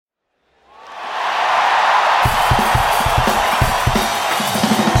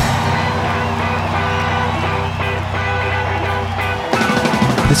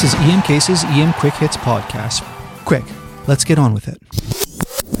This is EM Cases EM Quick Hits podcast. Quick, let's get on with it.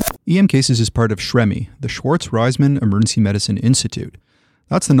 EM Cases is part of SHREMI, the Schwartz-Reisman Emergency Medicine Institute.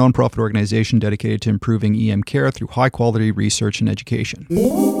 That's the nonprofit organization dedicated to improving EM care through high-quality research and education.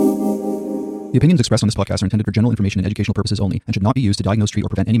 The opinions expressed on this podcast are intended for general information and educational purposes only and should not be used to diagnose, treat, or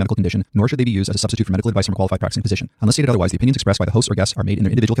prevent any medical condition, nor should they be used as a substitute for medical advice from a qualified practicing physician. Unless stated otherwise, the opinions expressed by the hosts or guests are made in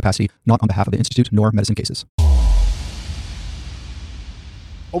their individual capacity, not on behalf of the Institute nor Medicine Cases.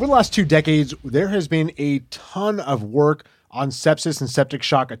 Over the last 2 decades, there has been a ton of work on sepsis and septic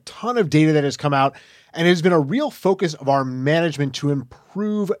shock, a ton of data that has come out, and it has been a real focus of our management to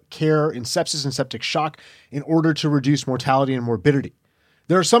improve care in sepsis and septic shock in order to reduce mortality and morbidity.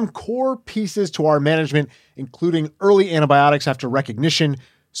 There are some core pieces to our management, including early antibiotics after recognition,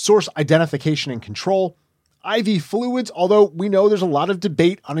 source identification and control, IV fluids, although we know there's a lot of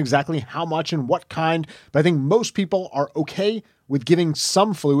debate on exactly how much and what kind, but I think most people are okay with giving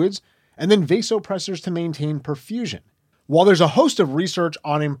some fluids, and then vasopressors to maintain perfusion. While there's a host of research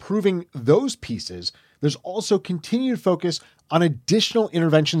on improving those pieces, there's also continued focus on additional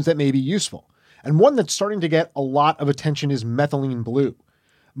interventions that may be useful. And one that's starting to get a lot of attention is methylene blue.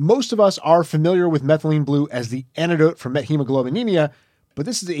 Most of us are familiar with methylene blue as the antidote for methemoglobinemia, but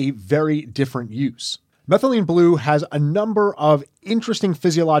this is a very different use. Methylene blue has a number of interesting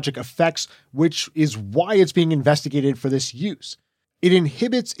physiologic effects, which is why it's being investigated for this use. It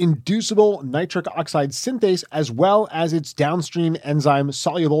inhibits inducible nitric oxide synthase as well as its downstream enzyme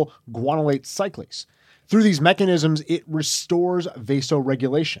soluble guanylate cyclase. Through these mechanisms, it restores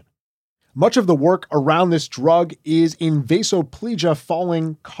vasoregulation. Much of the work around this drug is in vasoplegia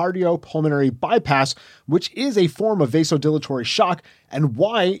following cardiopulmonary bypass, which is a form of vasodilatory shock, and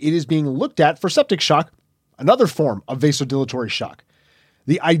why it is being looked at for septic shock, another form of vasodilatory shock.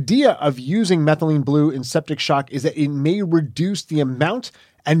 The idea of using methylene blue in septic shock is that it may reduce the amount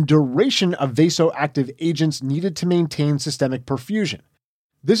and duration of vasoactive agents needed to maintain systemic perfusion.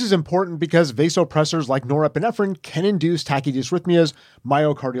 This is important because vasopressors like norepinephrine can induce tachydysrhythmias,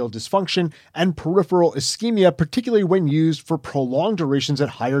 myocardial dysfunction, and peripheral ischemia, particularly when used for prolonged durations at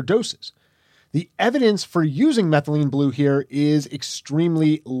higher doses. The evidence for using methylene blue here is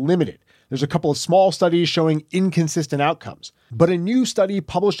extremely limited. There's a couple of small studies showing inconsistent outcomes, but a new study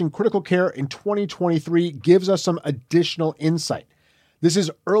published in Critical Care in 2023 gives us some additional insight. This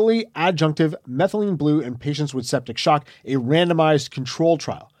is early adjunctive methylene blue in patients with septic shock, a randomized control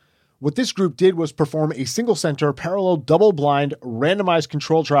trial. What this group did was perform a single-center, parallel, double-blind, randomized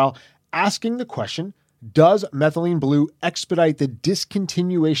control trial asking the question, does methylene blue expedite the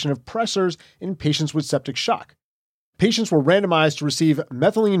discontinuation of pressors in patients with septic shock? Patients were randomized to receive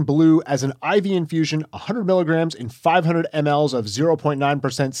methylene blue as an IV infusion, 100 milligrams in 500 mLs of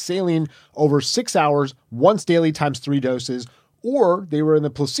 0.9% saline over 6 hours, once daily times 3 doses, or they were in the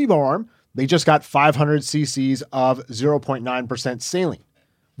placebo arm. They just got 500 cc's of 0.9% saline.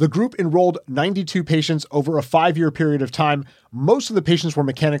 The group enrolled 92 patients over a 5-year period of time. Most of the patients were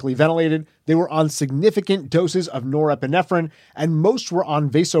mechanically ventilated. They were on significant doses of norepinephrine, and most were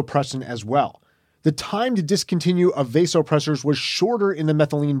on vasopressin as well. The time to discontinue of vasopressors was shorter in the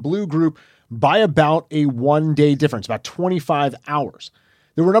methylene blue group by about a 1-day difference, about 25 hours.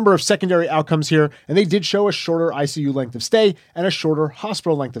 There were a number of secondary outcomes here, and they did show a shorter ICU length of stay and a shorter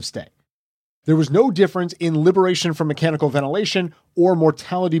hospital length of stay. There was no difference in liberation from mechanical ventilation or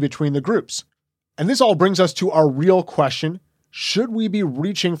mortality between the groups. And this all brings us to our real question. Should we be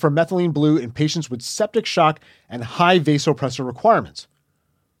reaching for methylene blue in patients with septic shock and high vasopressor requirements?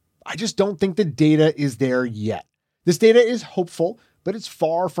 I just don't think the data is there yet. This data is hopeful, but it's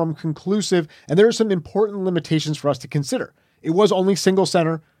far from conclusive, and there are some important limitations for us to consider. It was only single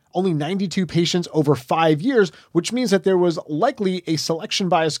center, only 92 patients over 5 years, which means that there was likely a selection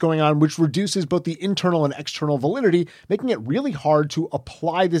bias going on, which reduces both the internal and external validity, making it really hard to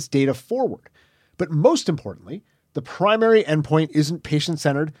apply this data forward. But most importantly, the primary endpoint isn't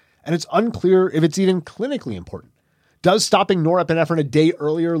patient-centered, and it's unclear if it's even clinically important. Does stopping norepinephrine a day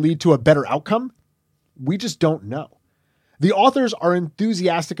earlier lead to a better outcome? We just don't know. The authors are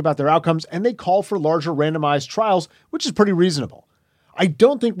enthusiastic about their outcomes, and they call for larger randomized trials, which is pretty reasonable. I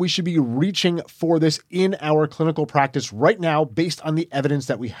don't think we should be reaching for this in our clinical practice right now based on the evidence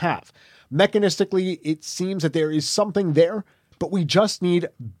that we have. Mechanistically, it seems that there is something there, but we just need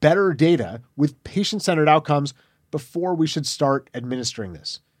better data with patient-centered outcomes before we should start administering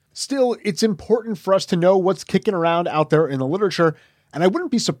this. Still, it's important for us to know what's kicking around out there in the literature, and I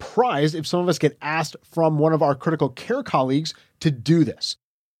wouldn't be surprised if some of us get asked from one of our critical care colleagues to do this.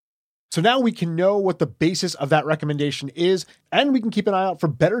 So now we can know what the basis of that recommendation is, and we can keep an eye out for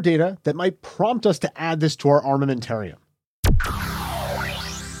better data that might prompt us to add this to our armamentarium.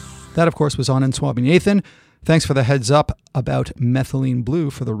 That, of course, was Anand Swaminathan. Thanks for the heads up about methylene blue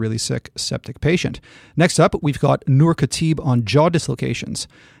for the really sick septic patient. Next up, we've got Noor Khatib on jaw dislocations.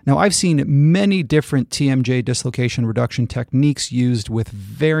 Now, I've seen many different TMJ dislocation reduction techniques used with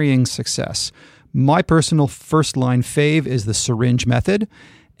varying success. My personal first-line fave is the syringe method.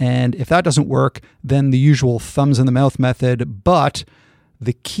 And if that doesn't work, then the usual thumbs in the mouth method, but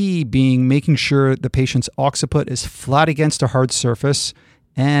the key being making sure the patient's occiput is flat against a hard surface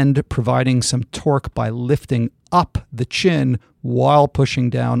and providing some torque by lifting up the chin while pushing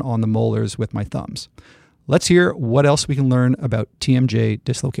down on the molars with my thumbs. Let's hear what else we can learn about TMJ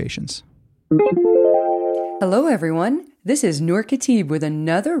dislocations. Hello everyone, this is Noor Khatib with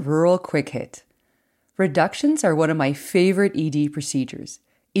another rural quick hit. Reductions are one of my favorite ED procedures.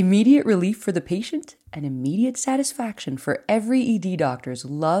 Immediate relief for the patient and immediate satisfaction for every ED doctor's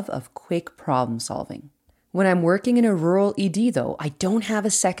love of quick problem solving. When I'm working in a rural ED though, I don't have a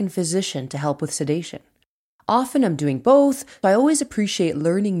second physician to help with sedation. Often I'm doing both, so I always appreciate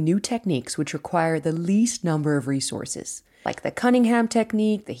learning new techniques which require the least number of resources, like the Cunningham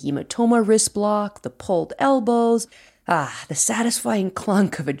technique, the hematoma wrist block, the pulled elbows, the satisfying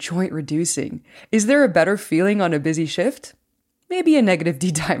clunk of a joint reducing. Is there a better feeling on a busy shift? Maybe a negative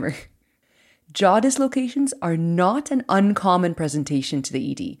D-dimer. Jaw dislocations are not an uncommon presentation to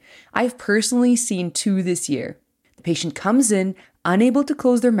the ED. I've personally seen 2 this year. The patient comes in, unable to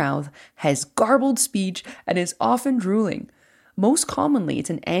close their mouth, has garbled speech, and is often drooling. Most commonly, it's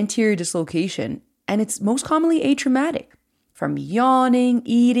an anterior dislocation, and it's most commonly atraumatic. From yawning,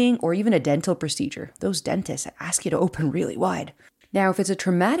 eating, or even a dental procedure. Those dentists ask you to open really wide. Now, if it's a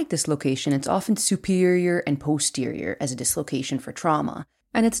traumatic dislocation, it's often superior and posterior as a dislocation for trauma.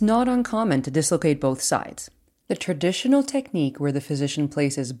 And it's not uncommon to dislocate both sides. The traditional technique where the physician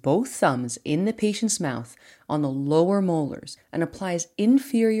places both thumbs in the patient's mouth on the lower molars and applies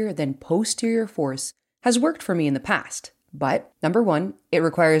inferior then posterior force has worked for me in the past. But, number 1, it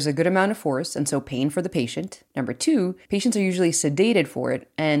requires a good amount of force and so pain for the patient. Number 2, patients are usually sedated for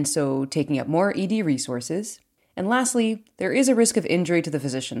it and so taking up more ED resources. And lastly, there is a risk of injury to the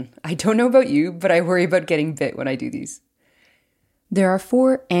physician. I don't know about you, but I worry about getting bit when I do these. There are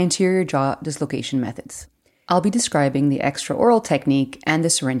 4 anterior jaw dislocation methods. I'll be describing the extraoral technique and the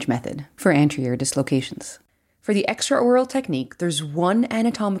syringe method for anterior dislocations. For the extraoral technique, there's one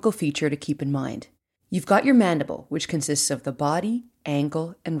anatomical feature to keep in mind. You've got your mandible, which consists of the body,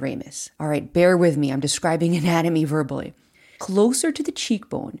 angle, and ramus. All right, bear with me, I'm describing anatomy verbally. Closer to the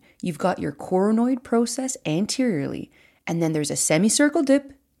cheekbone, you've got your coronoid process anteriorly, and then there's a semicircle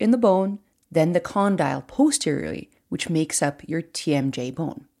dip in the bone, then the condyle posteriorly, which makes up your TMJ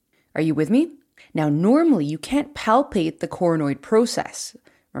bone. Are you with me? Now, normally you can't palpate the coronoid process.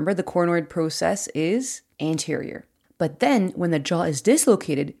 Remember, the coronoid process is anterior. But then, when the jaw is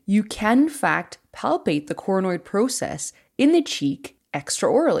dislocated, you can in fact palpate the coronoid process in the cheek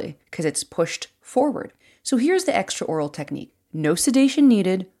extraorally, because it's pushed forward. So here's the extraoral technique. No sedation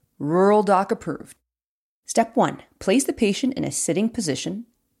needed, rural doc approved. Step 1, place the patient in a sitting position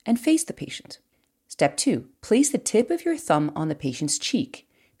and face the patient. Step 2, place the tip of your thumb on the patient's cheek.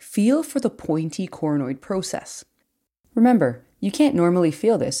 Feel for the pointy coronoid process. Remember, you can't normally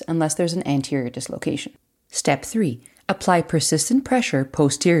feel this unless there's an anterior dislocation. Step 3, apply persistent pressure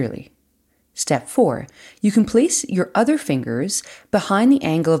posteriorly. Step 4, you can place your other fingers behind the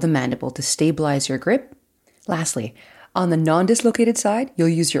angle of the mandible to stabilize your grip. Lastly, on the non-dislocated side, you'll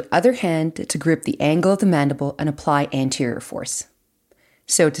use your other hand to grip the angle of the mandible and apply anterior force.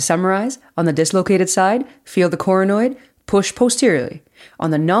 So to summarize, on the dislocated side, feel the coronoid, push posteriorly.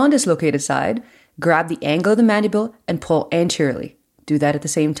 On the non-dislocated side, grab the angle of the mandible and pull anteriorly. Do that at the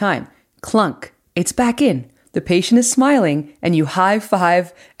same time. Clunk. It's back in. The patient is smiling and you high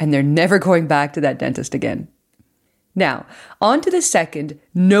five and they're never going back to that dentist again. Now, on to the second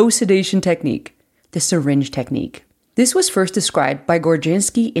no sedation technique, the syringe technique. This was first described by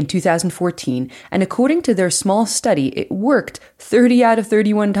Gorczynski in 2014, and according to their small study, it worked 30 out of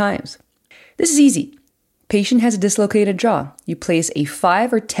 31 times. This is easy. Patient has a dislocated jaw. You place a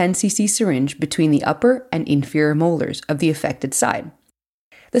 5 or 10 cc syringe between the upper and inferior molars of the affected side.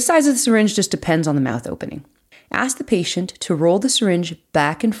 The size of the syringe just depends on the mouth opening. Ask the patient to roll the syringe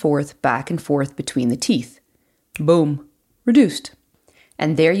back and forth between the teeth. Boom. Reduced.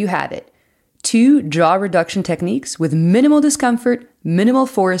 And there you have it. 2 jaw reduction techniques with minimal discomfort, minimal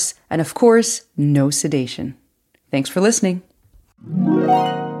force, and of course, no sedation. Thanks for listening.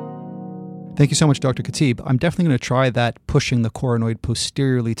 Thank you so much, Dr. Khatib. I'm definitely going to try that pushing the coronoid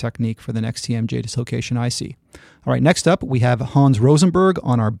posteriorly technique for the next TMJ dislocation I see. All right, next up, we have Hans Rosenberg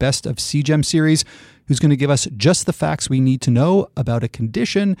on our Best of CGEM series, who's going to give us just the facts we need to know about a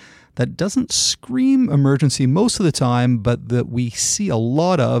condition that doesn't scream emergency most of the time, but that we see a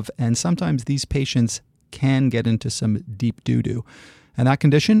lot of, and sometimes these patients can get into some deep doo-doo. And that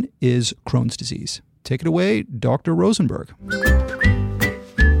condition is Crohn's disease. Take it away, Dr. Rosenberg.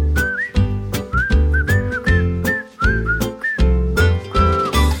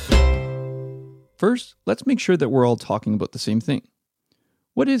 First, let's make sure that we're all talking about the same thing.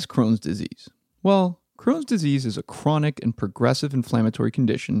 What is Crohn's disease? Well, Crohn's disease is a chronic and progressive inflammatory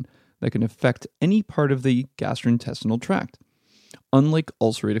condition that can affect any part of the gastrointestinal tract. Unlike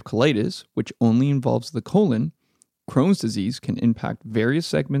ulcerative colitis, which only involves the colon, Crohn's disease can impact various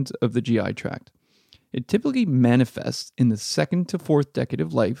segments of the GI tract. It typically manifests in the 2nd to 4th decade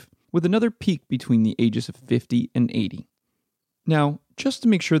of life, with another peak between the ages of 50 and 80. Now, just to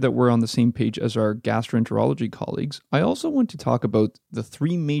make sure that we're on the same page as our gastroenterology colleagues, I also want to talk about the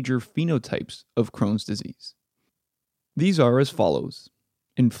 3 major phenotypes of Crohn's disease. These are as follows: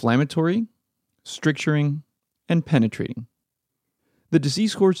 inflammatory, stricturing, and penetrating. The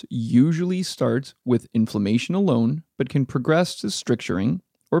disease course usually starts with inflammation alone, but can progress to stricturing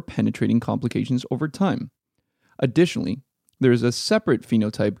or penetrating complications over time. Additionally, there is a separate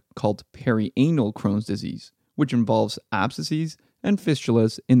phenotype called perianal Crohn's disease, which involves abscesses and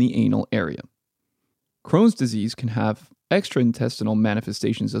fistulas in the anal area. Crohn's disease can have extraintestinal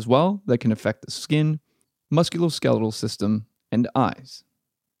manifestations as well that can affect the skin, musculoskeletal system, and eyes.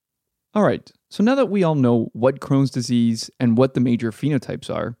 Alright, so now that we all know what Crohn's disease and what the major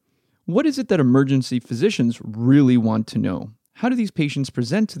phenotypes are, what is it that emergency physicians really want to know? How do these patients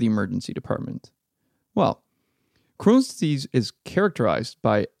present to the emergency department? Well, Crohn's disease is characterized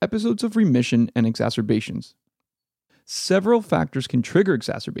by episodes of remission and exacerbations. Several factors can trigger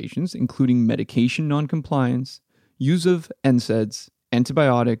exacerbations, including medication noncompliance, use of NSAIDs,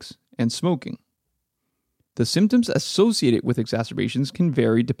 antibiotics, and smoking. The symptoms associated with exacerbations can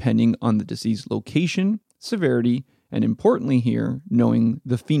vary depending on the disease location, severity, and importantly here, knowing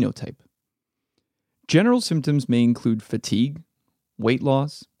the phenotype. General symptoms may include fatigue, weight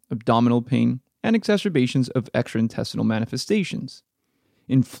loss, abdominal pain, and exacerbations of extraintestinal manifestations.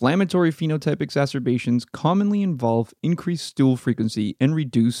 Inflammatory phenotype exacerbations commonly involve increased stool frequency and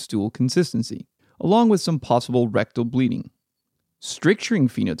reduced stool consistency, along with some possible rectal bleeding. Stricturing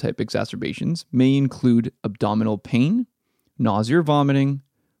phenotype exacerbations may include abdominal pain, nausea or vomiting,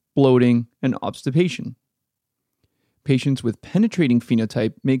 bloating, and obstipation. Patients with penetrating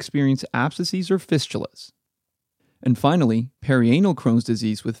phenotype may experience abscesses or fistulas. And finally, perianal Crohn's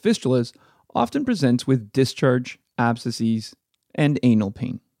disease with fistulas often presents with discharge, abscesses, and anal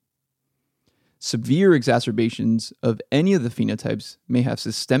pain. Severe exacerbations of any of the phenotypes may have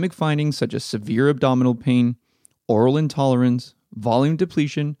systemic findings such as severe abdominal pain, oral intolerance, volume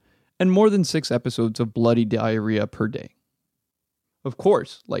depletion, and more than 6 episodes of bloody diarrhea per day. Of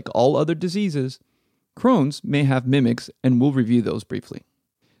course, like all other diseases, Crohn's may have mimics, and we'll review those briefly.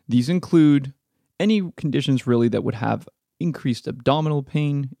 These include any conditions really that would have increased abdominal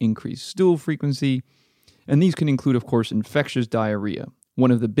pain, increased stool frequency, and these can include, of course, infectious diarrhea.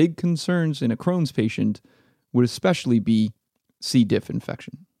 One of the big concerns in a Crohn's patient would especially be C. diff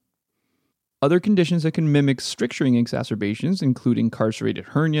infection. Other conditions that can mimic stricturing exacerbations include incarcerated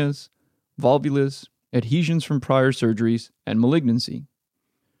hernias, volvulus, adhesions from prior surgeries, and malignancy.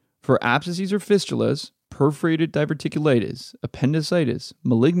 For abscesses or fistulas, perforated diverticulitis, appendicitis,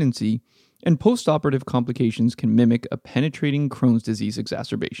 malignancy, and postoperative complications can mimic a penetrating Crohn's disease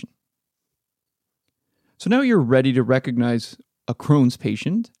exacerbation. So now you're ready to recognize a Crohn's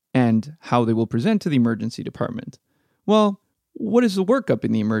patient and how they will present to the emergency department. Well, what is the workup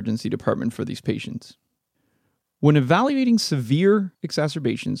in the emergency department for these patients? When evaluating severe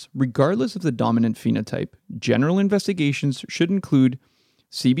exacerbations, regardless of the dominant phenotype, general investigations should include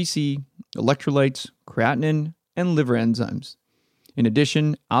CBC, electrolytes, creatinine, and liver enzymes. In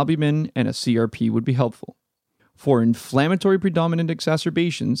addition, albumin and a CRP would be helpful. For inflammatory predominant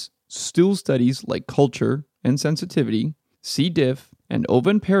exacerbations, stool studies like culture and sensitivity, C. diff, and ova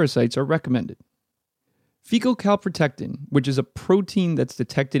and parasites are recommended. Fecal calprotectin, which is a protein that's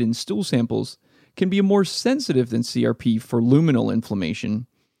detected in stool samples, can be more sensitive than CRP for luminal inflammation,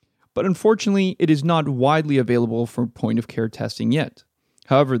 but unfortunately it is not widely available for point-of-care testing yet.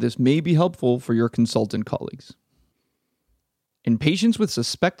 However, this may be helpful for your consultant colleagues. In patients with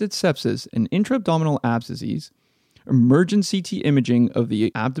suspected sepsis and intra-abdominal abscesses, emergent CT imaging of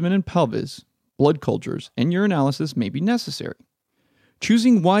the abdomen and pelvis, blood cultures, and urinalysis may be necessary.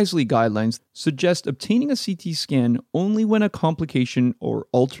 Choosing wisely guidelines suggest obtaining a CT scan only when a complication or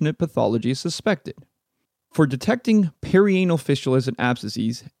alternate pathology is suspected. For detecting perianal fistulas and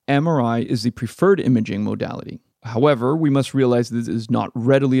abscesses, MRI is the preferred imaging modality. However, we must realize this is not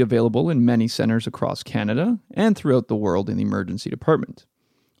readily available in many centers across Canada and throughout the world in the emergency department.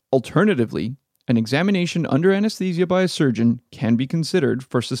 Alternatively, an examination under anesthesia by a surgeon can be considered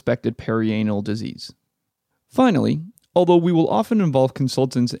for suspected perianal disease. Finally, although we will often involve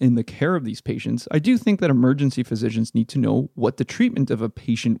consultants in the care of these patients, I do think that emergency physicians need to know what the treatment of a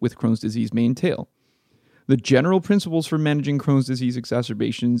patient with Crohn's disease may entail. The general principles for managing Crohn's disease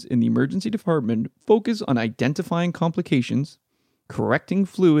exacerbations in the emergency department focus on identifying complications, correcting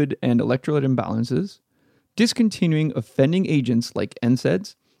fluid and electrolyte imbalances, discontinuing offending agents like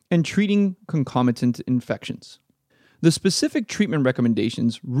NSAIDs, and treating concomitant infections. The specific treatment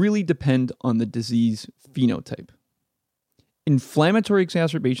recommendations really depend on the disease phenotype. Inflammatory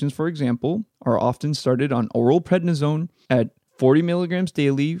exacerbations, for example, are often started on oral prednisone at 40 milligrams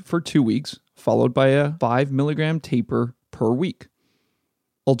daily for 2 weeks, followed by a 5 milligram taper per week.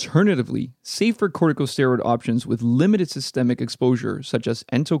 Alternatively, safer corticosteroid options with limited systemic exposure, such as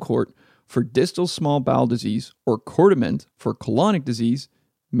Entocort for distal small bowel disease or Cortiment for colonic disease,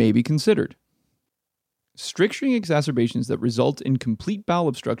 may be considered. Stricturing exacerbations that result in complete bowel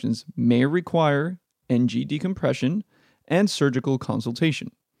obstructions may require NG decompression and surgical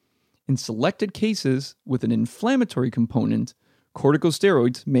consultation. In selected cases with an inflammatory component,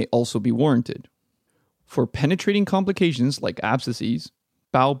 corticosteroids may also be warranted. For penetrating complications like abscesses,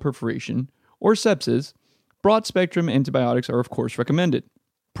 bowel perforation, or sepsis, broad-spectrum antibiotics are of course recommended.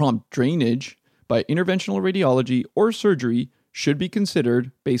 Prompt drainage by interventional radiology or surgery should be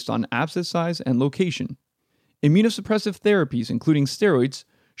considered based on abscess size and location. Immunosuppressive therapies, including steroids,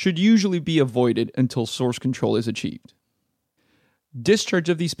 should usually be avoided until source control is achieved. Discharge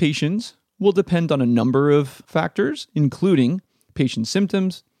of these patients will depend on a number of factors, including patient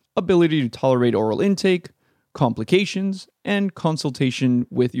symptoms, ability to tolerate oral intake, complications, and consultation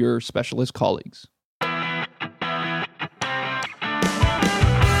with your specialist colleagues.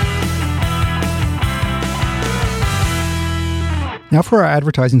 Now for our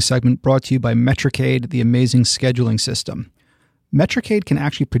advertising segment brought to you by Metricade, the amazing scheduling system. Metricade can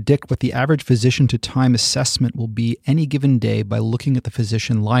actually predict what the average physician-to-time assessment will be any given day by looking at the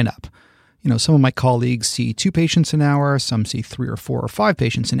physician lineup. Some of my colleagues see 2 patients an hour, some see 3 or 4 or 5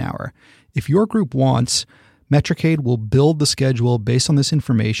 patients an hour. If your group wants, Metricade will build the schedule based on this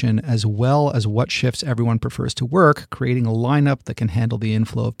information as well as what shifts everyone prefers to work, creating a lineup that can handle the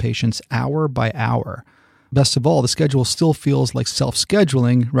inflow of patients hour by hour. Best of all, the schedule still feels like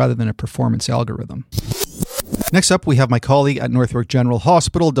self-scheduling rather than a performance algorithm. Next up, we have my colleague at Northwark General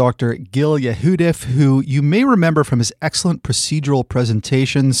Hospital, Dr. Gil Yehudif, who you may remember from his excellent procedural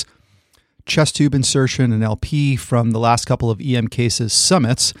presentations, chest tube insertion and LP from the last couple of EM Cases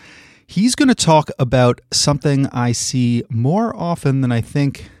summits. He's going to talk about something I see more often than I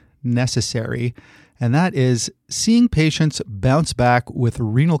think necessary, and that is seeing patients bounce back with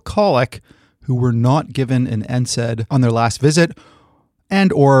renal colic who were not given an NSAID on their last visit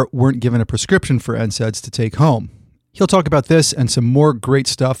and or weren't given a prescription for NSAIDs to take home. He'll talk about this and some more great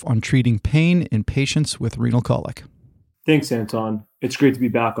stuff on treating pain in patients with renal colic. Thanks, Anton. It's great to be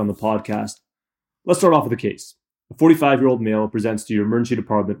back on the podcast. Let's start off with a case. A 45-year-old male presents to your emergency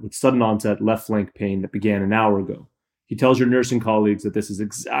department with sudden onset left flank pain that began an hour ago. He tells your nursing colleagues that this is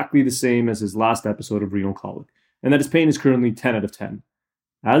exactly the same as his last episode of renal colic, and that his pain is currently 10 out of 10.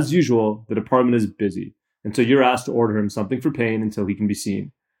 As usual, the department is busy, and so you're asked to order him something for pain until he can be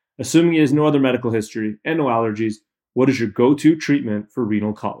seen. Assuming he has no other medical history and no allergies, what is your go-to treatment for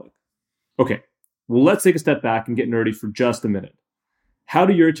renal colic? Okay, well, let's take a step back and get nerdy for just a minute. How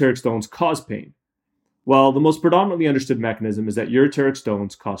do ureteric stones cause pain? Well, the most predominantly understood mechanism is that ureteric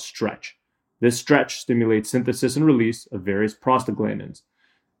stones cause stretch. This stretch stimulates synthesis and release of various prostaglandins.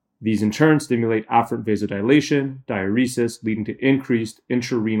 These in turn stimulate afferent vasodilation, diuresis, leading to increased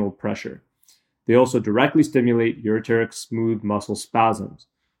intrarenal pressure. They also directly stimulate ureteric smooth muscle spasms.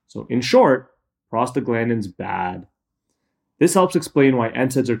 So in short, prostaglandins bad. This helps explain why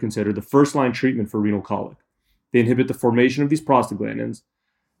NSAIDs are considered the first-line treatment for renal colic. They inhibit the formation of these prostaglandins.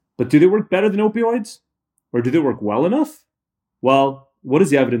 But do they work better than opioids? Or do they work well enough? Well, what does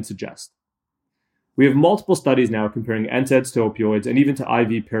the evidence suggest? We have multiple studies now comparing NSAIDs to opioids and even to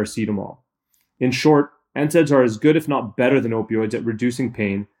IV paracetamol. In short, NSAIDs are as good if not better than opioids at reducing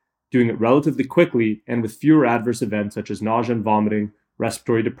pain, doing it relatively quickly and with fewer adverse events such as nausea and vomiting,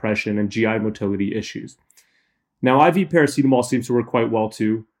 respiratory depression, and GI motility issues. Now, IV paracetamol seems to work quite well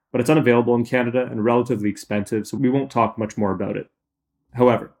too, but it's unavailable in Canada and relatively expensive, so we won't talk much more about it.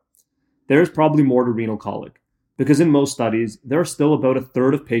 However, there is probably more to renal colic, because in most studies, there are still about a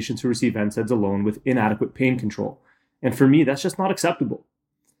third of patients who receive NSAIDs alone with inadequate pain control. And for me, that's just not acceptable.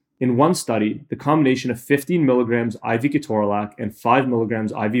 In one study, the combination of 15 milligrams IV ketorolac and 5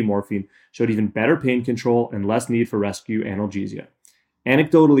 milligrams IV morphine showed even better pain control and less need for rescue analgesia.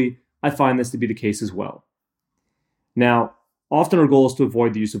 Anecdotally, I find this to be the case as well. Now, often our goal is to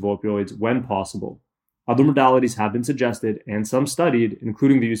avoid the use of opioids when possible. Other modalities have been suggested and some studied,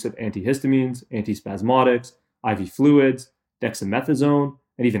 including the use of antihistamines, antispasmodics, IV fluids, dexamethasone,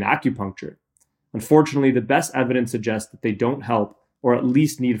 and even acupuncture. Unfortunately, the best evidence suggests that they don't help or at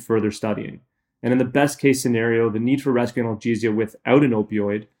least need further studying. And in the best case scenario, the need for rescue analgesia without an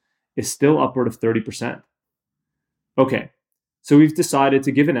opioid is still upward of 30%. Okay, so we've decided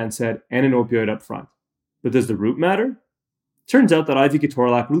to give an NSAID and an opioid up front. But does the route matter? Turns out that IV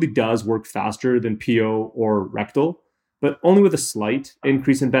ketorolac really does work faster than PO or rectal, but only with a slight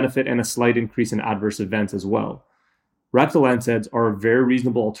increase in benefit and a slight increase in adverse events as well. Rectal NSAIDs are a very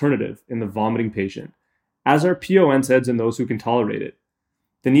reasonable alternative in the vomiting patient, as are PO NSAIDs in those who can tolerate it.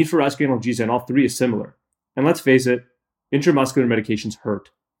 The need for rescue analgesia in all three is similar. And let's face it, intramuscular medications hurt.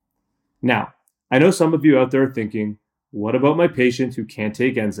 Now, I know some of you out there are thinking, what about my patient who can't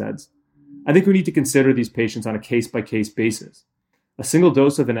take NSAIDs? I think we need to consider these patients on a case-by-case basis. A single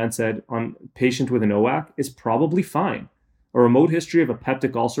dose of an NSAID on a patient with an OAC is probably fine. A remote history of a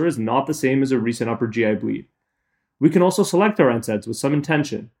peptic ulcer is not the same as a recent upper GI bleed. We can also select our NSAIDs with some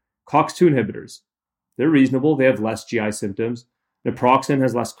intention. COX-2 inhibitors. They're reasonable, they have less GI symptoms. Naproxen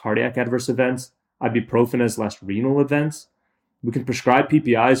has less cardiac adverse events. Ibuprofen has less renal events. We can prescribe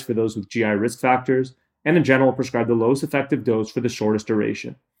PPIs for those with GI risk factors, and in general prescribe the lowest effective dose for the shortest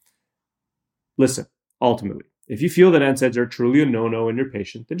duration. Listen, ultimately, if you feel that NSAIDs are truly a no-no in your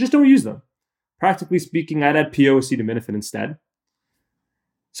patient, then just don't use them. Practically speaking, I'd add PO acetaminophen instead.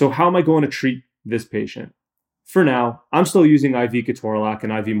 So how am I going to treat this patient? For now, I'm still using IV ketorolac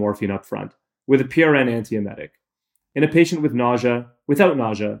and IV morphine up front, with a PRN antiemetic. In a patient with nausea, without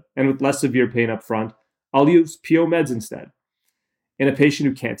nausea, and with less severe pain up front, I'll use PO meds instead. In a patient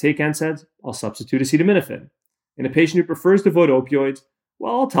who can't take NSAIDs, I'll substitute acetaminophen. In a patient who prefers to avoid opioids,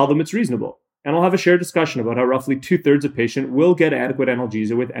 well, I'll tell them it's reasonable, and I'll have a shared discussion about how roughly 2/3 of patients will get adequate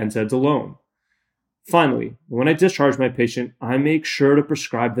analgesia with NSAIDs alone. Finally, when I discharge my patient, I make sure to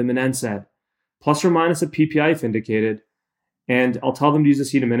prescribe them an NSAID, plus or minus a PPI if indicated, and I'll tell them to use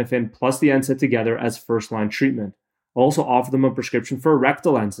acetaminophen plus the NSAID together as first-line treatment. I'll also offer them a prescription for a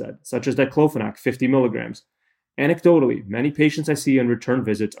rectal NSAID, such as diclofenac, 50 milligrams. Anecdotally, many patients I see on return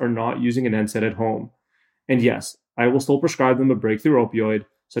visits are not using an NSAID at home. And yes, I will still prescribe them a breakthrough opioid,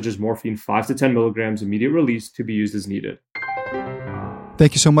 such as morphine 5 to 10 milligrams immediate release to be used as needed.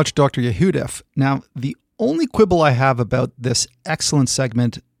 Thank you so much, Dr. Yehudev. Now, the only quibble I have about this excellent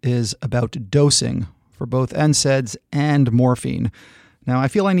segment is about dosing for both NSAIDs and morphine. Now, I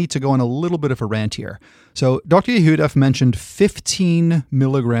feel I need to go on a little bit of a rant here. So, Dr. Yehudev mentioned 15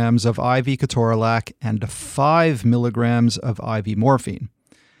 milligrams of IV ketorolac and 5 milligrams of IV morphine.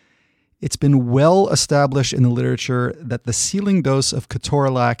 It's been well established in the literature that the ceiling dose of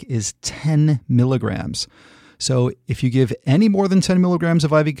ketorolac is 10 milligrams. So if you give any more than 10 milligrams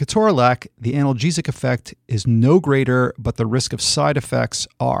of IV ketorolac, the analgesic effect is no greater, but the risk of side effects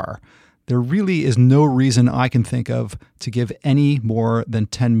are. There really is no reason I can think of to give any more than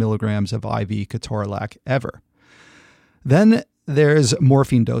 10 milligrams of IV ketorolac ever. Then there's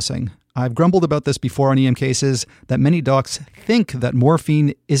morphine dosing. I've grumbled about this before on EM cases, that many docs think that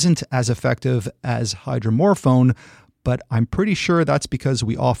morphine isn't as effective as hydromorphone, but I'm pretty sure that's because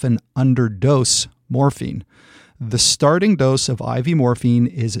we often underdose morphine. The starting dose of IV morphine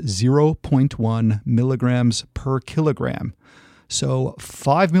is 0.1 milligrams per kilogram. So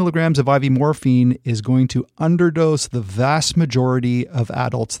 5 milligrams of IV morphine is going to underdose the vast majority of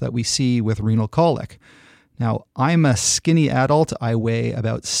adults that we see with renal colic. Now, I'm a skinny adult. I weigh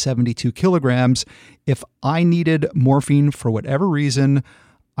about 72 kilograms. If I needed morphine for whatever reason,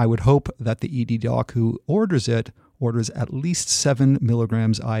 I would hope that the ED doc who orders it orders at least 7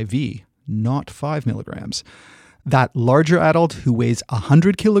 milligrams IV, not 5 milligrams. That larger adult who weighs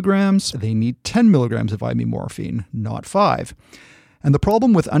 100 kilograms, they need 10 milligrams of IV morphine, not 5. And the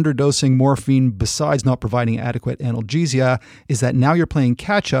problem with underdosing morphine, besides not providing adequate analgesia, is that now you're playing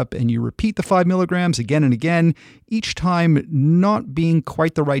catch up and you repeat the 5 milligrams again and again, each time not being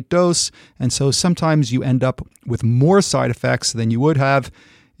quite the right dose. And so sometimes you end up with more side effects than you would have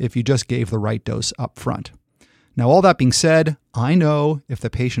if you just gave the right dose up front. Now, all that being said, I know if the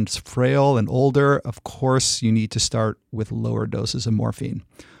patient's frail and older, of course, you need to start with lower doses of morphine.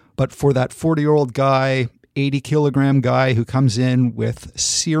 But for that 40-year-old guy, 80-kilogram guy who comes in with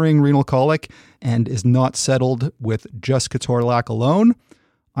searing renal colic and is not settled with just ketorolac alone,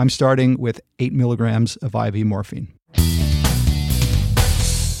 I'm starting with 8 milligrams of IV morphine.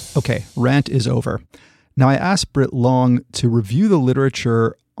 Okay, rant is over. Now, I asked Britt Long to review the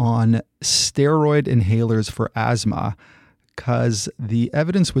literature on steroid inhalers for asthma because the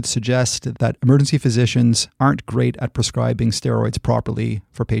evidence would suggest that emergency physicians aren't great at prescribing steroids properly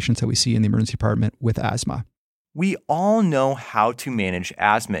for patients that we see in the emergency department with asthma. We all know how to manage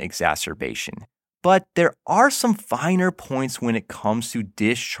asthma exacerbation, but there are some finer points when it comes to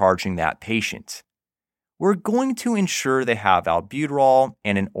discharging that patient. We're going to ensure they have albuterol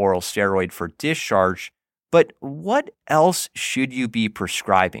and an oral steroid for discharge, but what else should you be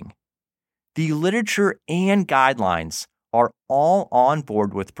prescribing? The literature and guidelines are all on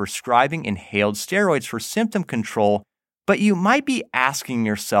board with prescribing inhaled steroids for symptom control, but you might be asking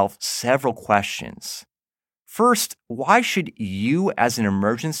yourself several questions. First, why should you as an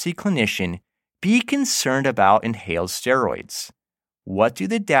emergency clinician be concerned about inhaled steroids? What do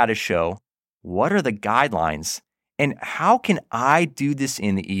the data show? What are the guidelines? And how can I do this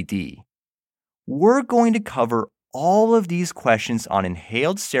in the ED? We're going to cover all of these questions on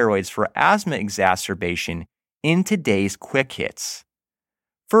inhaled steroids for asthma exacerbation in today's Quick Hits.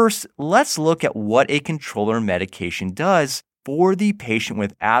 First, let's look at what a controller medication does for the patient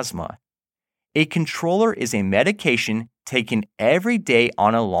with asthma. A controller is a medication taken every day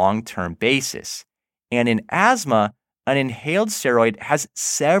on a long-term basis, and in asthma, an inhaled steroid has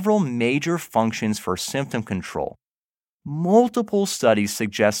several major functions for symptom control. Multiple studies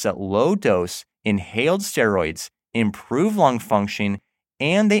suggest that low-dose inhaled steroids improve lung function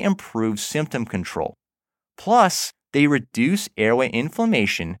and they improve symptom control. Plus, they reduce airway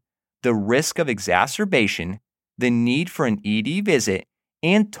inflammation, the risk of exacerbation, the need for an ED visit,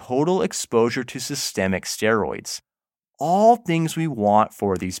 and total exposure to systemic steroids. All things we want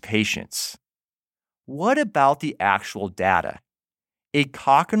for these patients. What about the actual data? A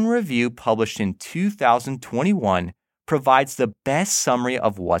Cochrane review published in 2021 provides the best summary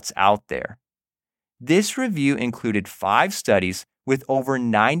of what's out there. This review included 5 studies with over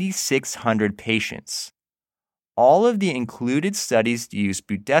 9,600 patients. All of the included studies used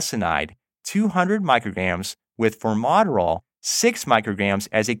budesonide, 200 micrograms, with formoterol, 6 micrograms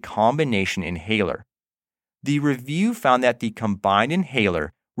as a combination inhaler. The review found that the combined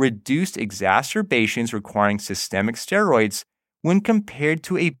inhaler reduced exacerbations requiring systemic steroids when compared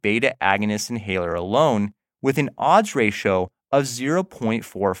to a beta agonist inhaler alone, with an odds ratio of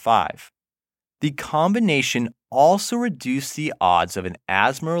 0.45. The combination also reduced the odds of an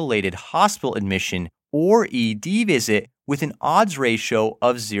asthma-related hospital admission or ED visit with an odds ratio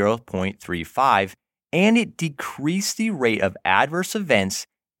of 0.35, and it decreased the rate of adverse events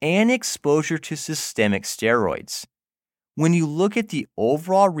and exposure to systemic steroids. When you look at the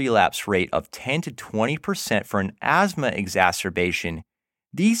overall relapse rate of 10 to 20% for an asthma exacerbation,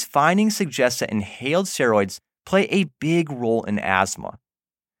 these findings suggest that inhaled steroids play a big role in asthma.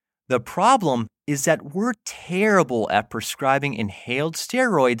 The problem is that we're terrible at prescribing inhaled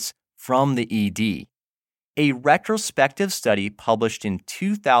steroids from the ED. A retrospective study published in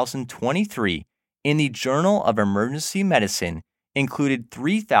 2023 in the Journal of Emergency Medicine included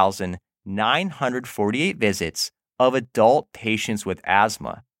 3,948 visits of adult patients with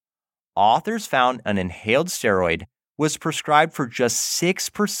asthma. Authors found an inhaled steroid was prescribed for just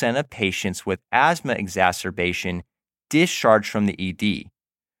 6% of patients with asthma exacerbation discharged from the ED.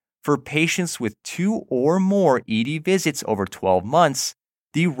 For patients with 2 or more ED visits over 12 months,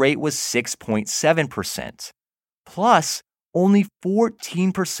 the rate was 6.7%. Plus, only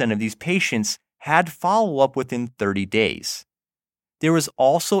 14% of these patients had follow-up within 30 days. There was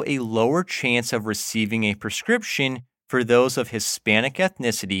also a lower chance of receiving a prescription for those of Hispanic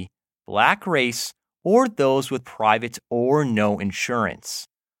ethnicity, Black race, or those with private or no insurance.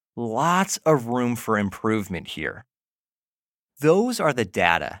 Lots of room for improvement here. Those are the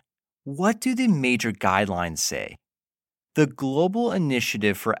data. What do the major guidelines say? The Global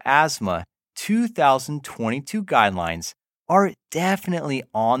Initiative for Asthma 2022 guidelines are definitely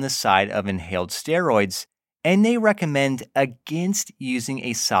on the side of inhaled steroids, and they recommend against using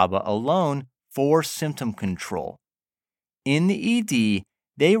a SABA alone for symptom control. In the ED,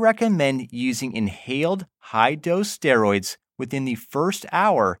 they recommend using inhaled high-dose steroids within the first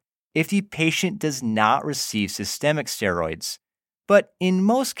hour if the patient does not receive systemic steroids. But in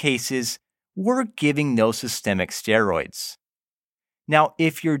most cases, we're giving no systemic steroids. Now,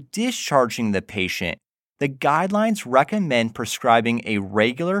 if you're discharging the patient, the guidelines recommend prescribing a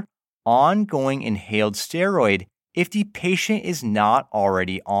regular, ongoing inhaled steroid if the patient is not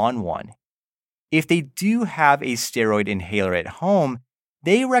already on one. if they do have a steroid inhaler at home,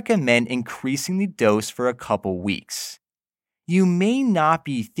 they recommend increasing the dose for a couple weeks. You may not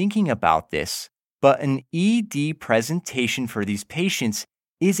be thinking about this, but an ED presentation for these patients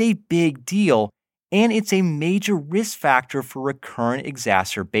is a big deal, and it's a major risk factor for recurrent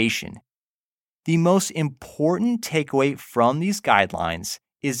exacerbation. The most important takeaway from these guidelines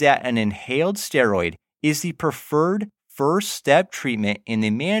is that an inhaled steroid is the preferred first step treatment in the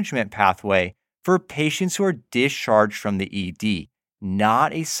management pathway for patients who are discharged from the ED,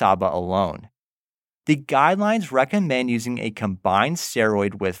 not a SABA alone. The guidelines recommend using a combined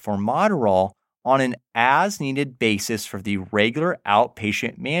steroid with formoterol on an as-needed basis for the regular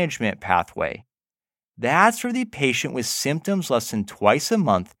outpatient management pathway. That's for the patient with symptoms less than twice a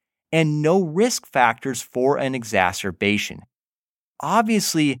month and no risk factors for an exacerbation.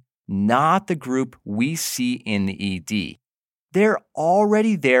 Obviously, not the group we see in the ED. They're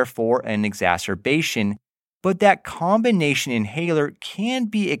already there for an exacerbation, but that combination inhaler can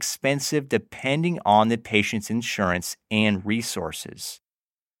be expensive depending on the patient's insurance and resources.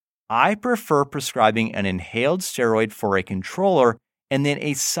 I prefer prescribing an inhaled steroid for a controller and then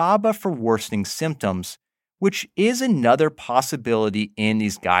a SABA for worsening symptoms, which is another possibility in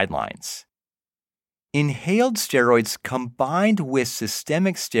these guidelines. Inhaled steroids combined with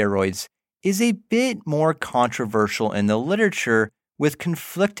systemic steroids is a bit more controversial in the literature with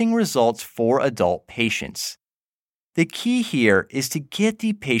conflicting results for adult patients. The key here is to get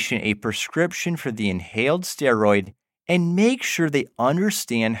the patient a prescription for the inhaled steroid and make sure they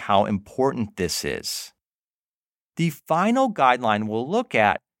understand how important this is. The final guideline we'll look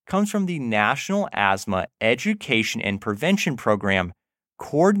at comes from the National Asthma Education and Prevention Program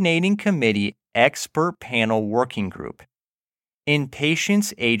Coordinating Committee Expert Panel Working Group. In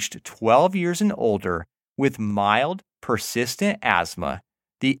patients aged 12 years and older with mild, persistent asthma,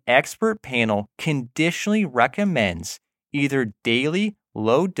 the expert panel conditionally recommends either daily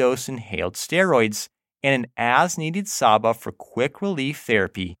low-dose inhaled steroids and an as-needed SABA for quick relief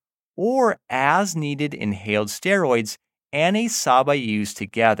therapy, or as-needed inhaled steroids and a SABA used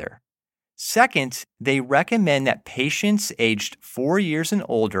together. Second, they recommend that patients aged 4 years and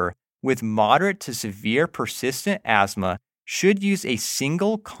older with moderate to severe persistent asthma should use a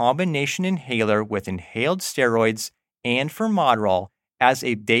single combination inhaler with inhaled steroids and formoterol as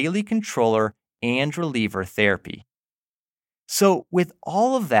a daily controller and reliever therapy. So, with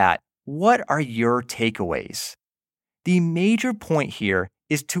all of that, what are your takeaways? The major point here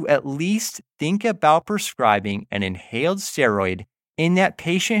is to at least think about prescribing an inhaled steroid in that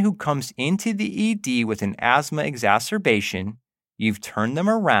patient who comes into the ED with an asthma exacerbation, you've turned them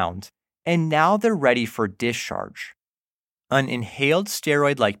around, and now they're ready for discharge. An inhaled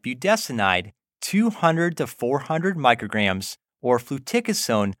steroid like budesonide, 200 to 400 micrograms, or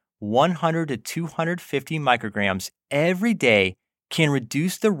fluticasone, 100 to 250 micrograms every day can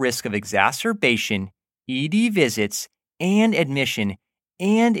reduce the risk of exacerbation, ED visits, and admission,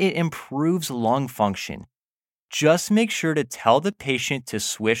 and it improves lung function. Just make sure to tell the patient to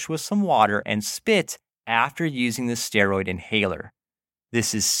swish with some water and spit after using the steroid inhaler.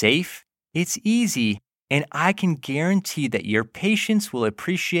 This is safe, it's easy, and I can guarantee that your patients will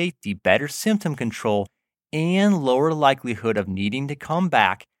appreciate the better symptom control and lower likelihood of needing to come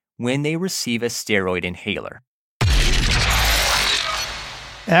back when they receive a steroid inhaler.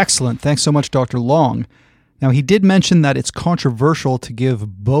 Excellent. Thanks so much, Dr. Long. Now, he did mention that it's controversial to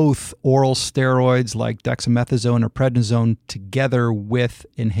give both oral steroids like dexamethasone or prednisone together with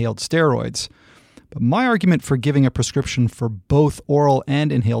inhaled steroids. But my argument for giving a prescription for both oral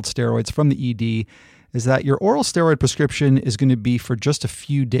and inhaled steroids from the ED is that your oral steroid prescription is going to be for just a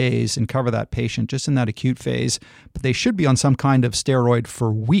few days and cover that patient just in that acute phase, but they should be on some kind of steroid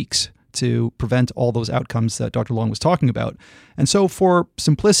for weeks to prevent all those outcomes that Dr. Long was talking about. And so for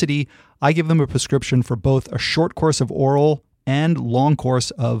simplicity, I give them a prescription for both a short course of oral and long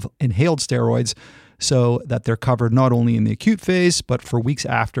course of inhaled steroids so that they're covered not only in the acute phase, but for weeks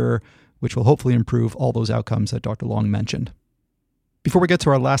after, which will hopefully improve all those outcomes that Dr. Long mentioned. Before we get to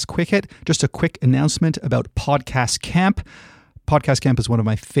our last quick hit, just a quick announcement about Podcast Camp. Podcast Camp is one of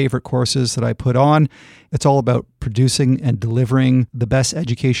my favorite courses that I put on. It's all about producing and delivering the best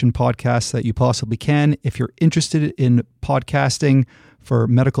education podcasts that you possibly can. If you're interested in podcasting for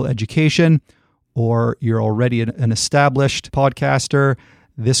medical education, or you're already an established podcaster,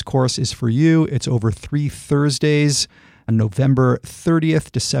 this course is for you. It's over 3 Thursdays, on November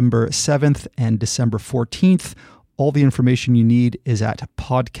 30th, December 7th, and December 14th. All the information you need is at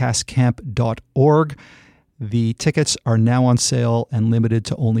podcastcamp.org. The tickets are now on sale and limited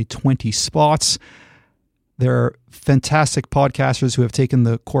to only 20 spots. There are fantastic podcasters who have taken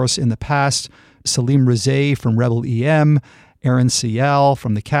the course in the past, Salim Rizay from Rebel EM, Aaron Ciel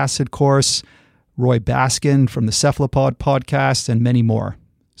from the CACID course, Roy Baskin from the Cephalopod podcast, and many more.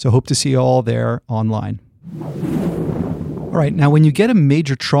 So hope to see you all there online. All right, now when you get a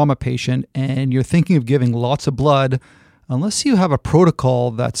major trauma patient and you're thinking of giving lots of blood, unless you have a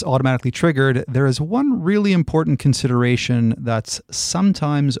protocol that's automatically triggered, there is one really important consideration that's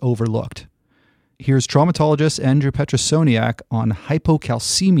sometimes overlooked. Here's traumatologist Andrew Petrosoniak on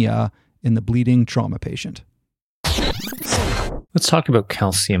hypocalcemia in the bleeding trauma patient. Let's talk about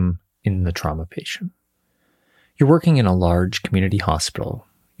calcium in the trauma patient. You're working in a large community hospital.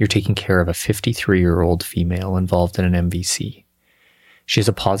 You're taking care of a 53-year-old female involved in an MVC. She has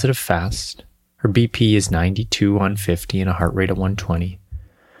a positive FAST. Her BP is 92 on 50 and a heart rate at 120.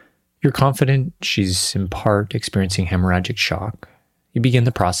 You're confident she's in part experiencing hemorrhagic shock. You begin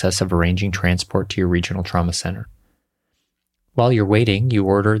the process of arranging transport to your regional trauma center. While you're waiting, you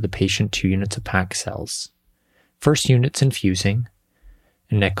order the patient 2 units of pack cells. First unit's infusing,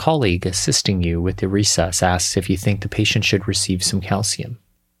 and a colleague assisting you with the resus asks if you think the patient should receive some calcium.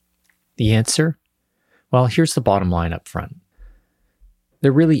 The answer? Well, here's the bottom line up front.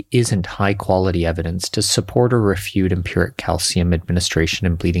 There really isn't high-quality evidence to support or refute empiric calcium administration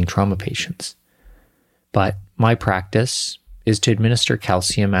in bleeding trauma patients. But my practice is to administer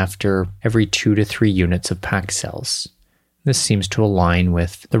calcium after every 2 to 3 units of pack cells. This seems to align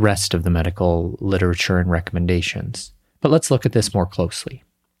with the rest of the medical literature and recommendations. But let's look at this more closely.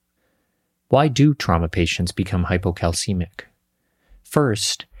 Why do trauma patients become hypocalcemic?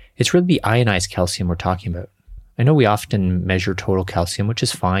 First, it's really the ionized calcium we're talking about. I know we often measure total calcium, which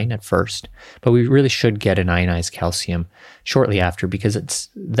is fine at first, but we really should get an ionized calcium shortly after because it's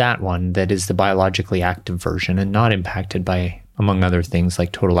that one that is the biologically active version and not impacted by, among other things,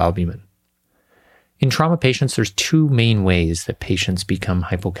 like total albumin. In trauma patients, there's 2 main ways that patients become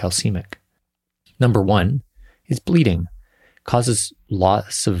hypocalcemic. Number 1 is bleeding. It causes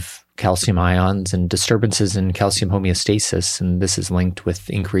loss of calcium ions and disturbances in calcium homeostasis, and this is linked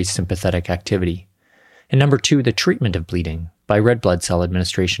with increased sympathetic activity. And number 2, the treatment of bleeding by red blood cell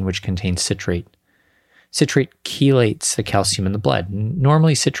administration, which contains citrate. Citrate chelates the calcium in the blood.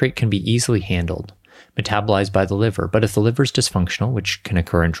 Normally, citrate can be easily handled, metabolized by the liver, but if the liver is dysfunctional, which can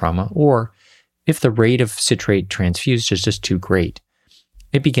occur in trauma, or if the rate of citrate transfused is just too great,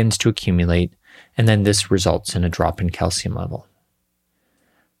 it begins to accumulate, and then this results in a drop in calcium level.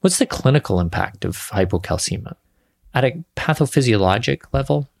 What's the clinical impact of hypocalcemia? At a pathophysiologic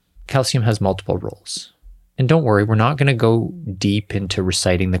level, calcium has multiple roles. And don't worry, we're not going to go deep into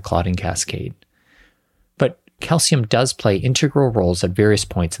reciting the clotting cascade. But calcium does play integral roles at various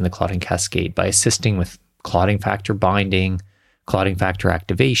points in the clotting cascade by assisting with clotting factor binding, clotting factor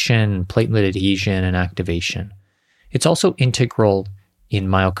activation, platelet adhesion, and activation. It's also integral in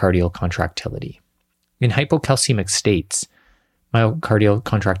myocardial contractility. In hypocalcemic states, myocardial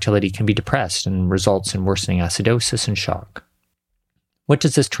contractility can be depressed and results in worsening acidosis and shock. What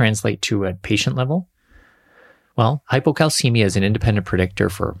does this translate to at patient level? Well, hypocalcemia is an independent predictor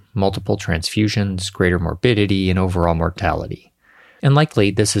for multiple transfusions, greater morbidity, and overall mortality. And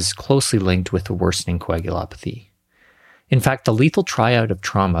likely, this is closely linked with the worsening coagulopathy. In fact, the lethal triad of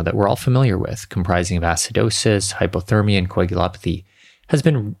trauma that we're all familiar with, comprising of acidosis, hypothermia, and coagulopathy, has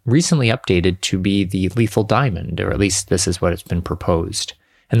been recently updated to be the lethal diamond, or at least this is what has been proposed.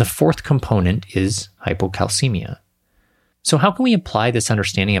 And the 4th component is hypocalcemia. So how can we apply this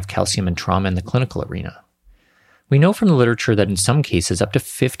understanding of calcium and trauma in the clinical arena? We know from the literature that in some cases, up to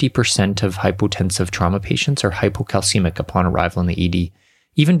 50% of hypotensive trauma patients are hypocalcemic upon arrival in the ED,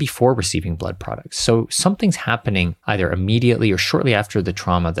 even before receiving blood products. So something's happening either immediately or shortly after the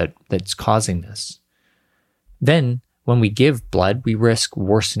trauma that's causing this. Then, when we give blood, we risk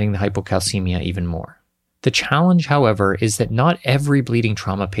worsening the hypocalcemia even more. The challenge, however, is that not every bleeding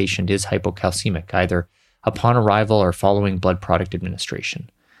trauma patient is hypocalcemic, either upon arrival or following blood product administration.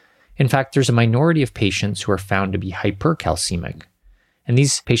 In fact, there's a minority of patients who are found to be hypercalcemic, and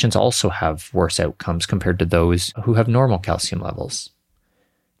these patients also have worse outcomes compared to those who have normal calcium levels.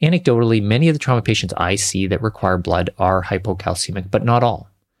 Anecdotally, many of the trauma patients I see that require blood are hypocalcemic, but not all.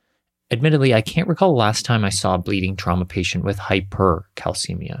 Admittedly, I can't recall the last time I saw a bleeding trauma patient with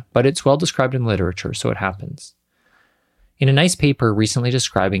hypercalcemia, but it's well described in literature, so it happens. In a nice paper recently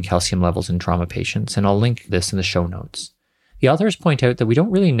describing calcium levels in trauma patients, and I'll link this in the show notes, the authors point out that we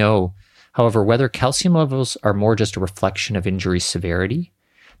don't really know, however, whether calcium levels are more just a reflection of injury severity.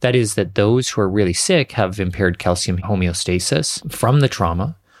 That is, that those who are really sick have impaired calcium homeostasis from the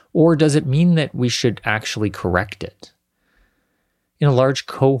trauma, or does it mean that we should actually correct it? In a large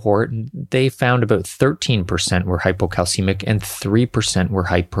cohort, they found about 13% were hypocalcemic and 3% were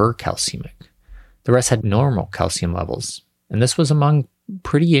hypercalcemic. The rest had normal calcium levels, and this was among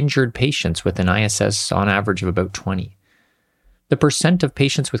pretty injured patients with an ISS on average of about 20. The percent of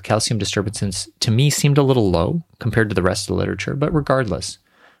patients with calcium disturbances to me seemed a little low compared to the rest of the literature, but regardless,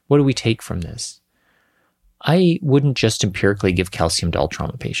 what do we take from this? I wouldn't just empirically give calcium to all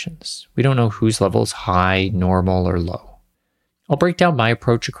trauma patients. We don't know whose level is high, normal, or low. I'll break down my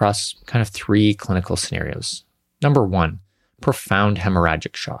approach across kind of 3 clinical scenarios. Number 1, profound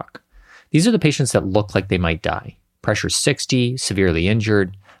hemorrhagic shock. These are the patients that look like they might die. Pressure 60, severely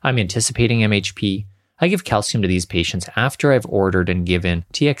injured. I'm anticipating MHP. I give calcium to these patients after I've ordered and given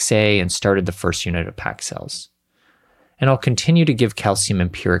TXA and started the first unit of PAC cells. And I'll continue to give calcium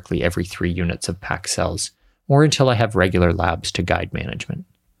empirically every 3 units of PAC cells, or until I have regular labs to guide management.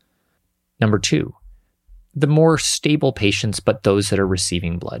 Number 2, the more stable patients, but those that are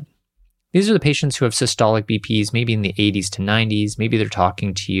receiving blood. These are the patients who have systolic BPs, maybe in the 80s to 90s. Maybe they're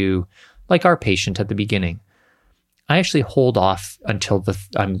talking to you like our patient at the beginning. I actually hold off until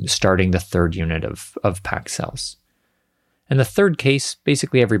I'm starting the 3rd unit of PAC cells. And the 3rd case,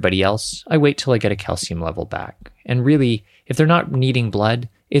 basically everybody else, I wait till I get a calcium level back. And really, if they're not needing blood,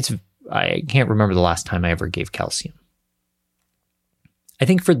 I can't remember the last time I ever gave calcium. I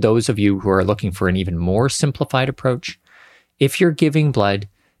think for those of you who are looking for an even more simplified approach, if you're giving blood,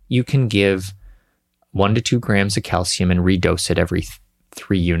 you can give 1 to 2 grams of calcium and redose it every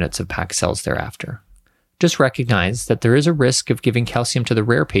 3 units of PAC cells thereafter. Just recognize that there is a risk of giving calcium to the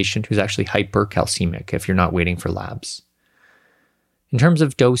rare patient who's actually hypercalcemic if you're not waiting for labs. In terms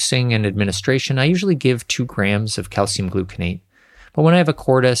of dosing and administration, I usually give 2 grams of calcium gluconate. But when I have a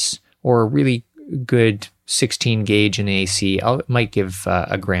cordis or a really good 16 gauge in AC, I might give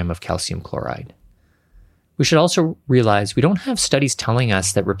a gram of calcium chloride. We should also realize we don't have studies telling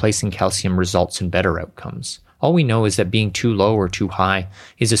us that replacing calcium results in better outcomes. All we know is that being too low or too high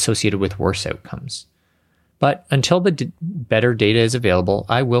is associated with worse outcomes. But until the better data is available,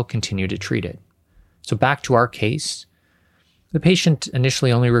 I will continue to treat it. So back to our case, the patient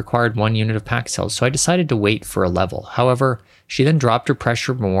initially only required 1 unit of PAC cells, so I decided to wait for a level. However, she then dropped her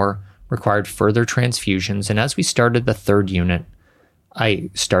pressure more, required further transfusions, and as we started the 3rd unit,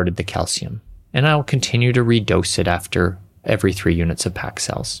 I started the calcium. And I'll continue to redose it after every 3 units of PAC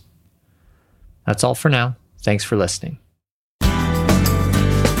cells. That's all for now. Thanks for listening.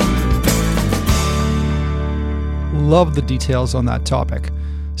 Love the details on that topic.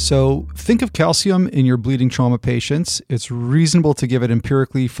 So think of calcium in your bleeding trauma patients. It's reasonable to give it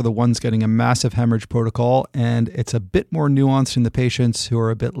empirically for the ones getting a massive hemorrhage protocol, and it's a bit more nuanced in the patients who are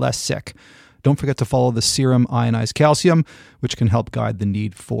a bit less sick. Don't forget to follow the serum ionized calcium, which can help guide the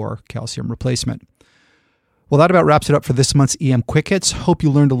need for calcium replacement. Well, that about wraps it up for this month's EM Quick Hits. Hope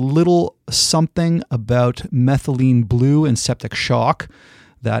you learned a little something about methylene blue and septic shock,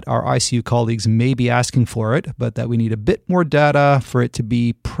 that our ICU colleagues may be asking for it, but that we need a bit more data for it to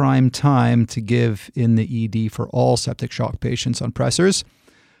be prime time to give in the ED for all septic shock patients on pressors.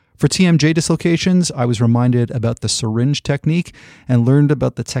 For TMJ dislocations, I was reminded about the syringe technique and learned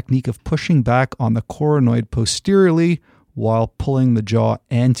about the technique of pushing back on the coronoid posteriorly while pulling the jaw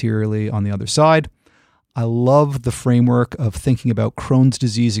anteriorly on the other side. I love the framework of thinking about Crohn's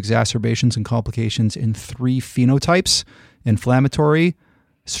disease exacerbations and complications in 3 phenotypes: inflammatory,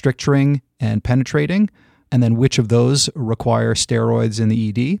 stricturing, and penetrating, and then which of those require steroids in the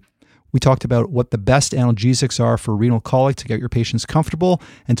ED. We talked about what the best analgesics are for renal colic to get your patients comfortable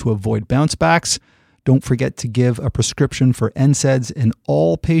and to avoid bounce backs. Don't forget to give a prescription for NSAIDs in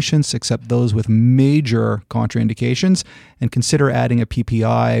all patients except those with major contraindications, and consider adding a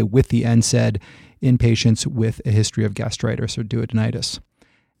PPI with the NSAID in patients with a history of gastritis or duodenitis.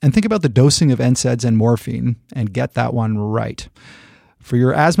 And think about the dosing of NSAIDs and morphine and get that one right. For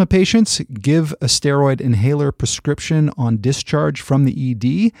your asthma patients, give a steroid inhaler prescription on discharge from the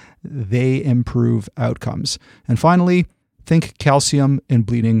ED. They improve outcomes. And finally, think calcium in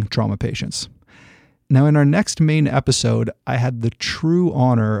bleeding trauma patients. Now, in our next main episode, I had the true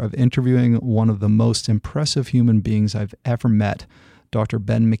honor of interviewing one of the most impressive human beings I've ever met, Dr.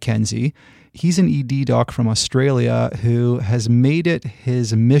 Ben McKenzie. He's an ED doc from Australia who has made it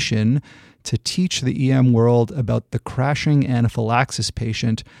his mission to teach the EM world about the crashing anaphylaxis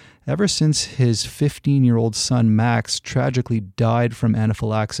patient ever since his 15-year-old son Max tragically died from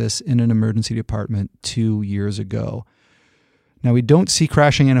anaphylaxis in an emergency department 2 years ago. Now, we don't see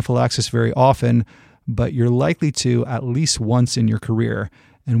crashing anaphylaxis very often, but you're likely to at least once in your career.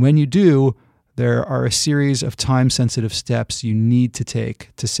 And when you do, there are a series of time-sensitive steps you need to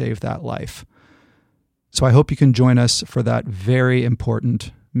take to save that life. So I hope you can join us for that very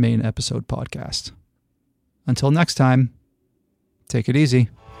important main episode podcast. Until next time, take it easy.